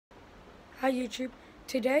Hi YouTube,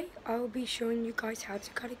 today I'll be showing you guys how to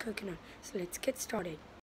cut a coconut, so let's get started.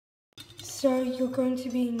 So you're going to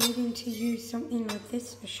be needing to use something like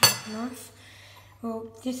this, a sharp knife. Well,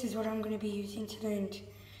 this is what I'm going to be using today, and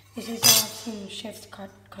this is how I've seen chefs cut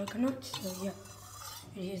coconuts, so yeah,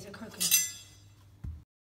 and here's a coconut.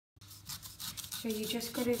 So you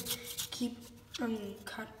just got to keep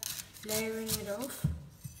layering it off.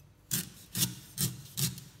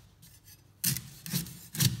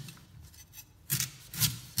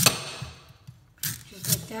 Just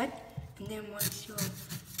like that, and then once you're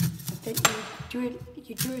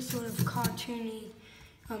you do a sort of cartoony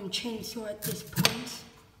chainsaw at this point.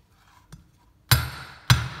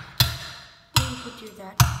 And you could do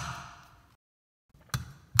that.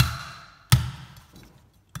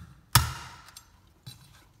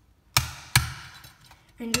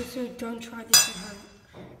 And also don't try this at home,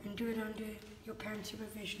 and do it under your parents'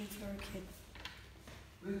 supervision if you're a kid.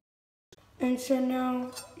 And so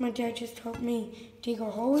now my dad just helped me dig a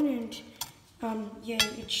hole in, and yeah,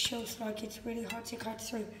 it shows like it's really hard to cut,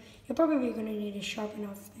 so you're probably going to need a sharp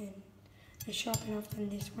enough than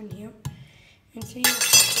this one here. And so you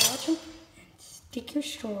start and stick your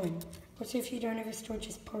straw in. Also, if you don't have a straw,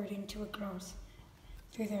 just pour it into a glass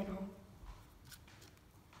through that hole.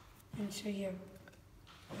 And so yeah,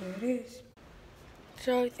 there it is.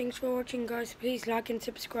 So thanks for watching, guys. Please like and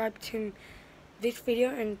subscribe to this video,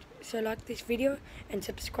 and so like this video and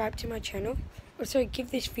subscribe to my channel. Also give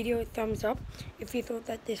this video a thumbs up if you thought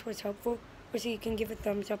that this was helpful. Also you can give a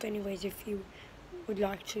thumbs up anyways if you would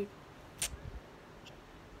like to.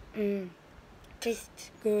 Tastes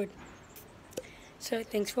good. So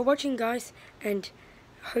thanks for watching, guys, and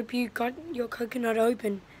hope you got your coconut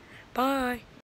open. Bye.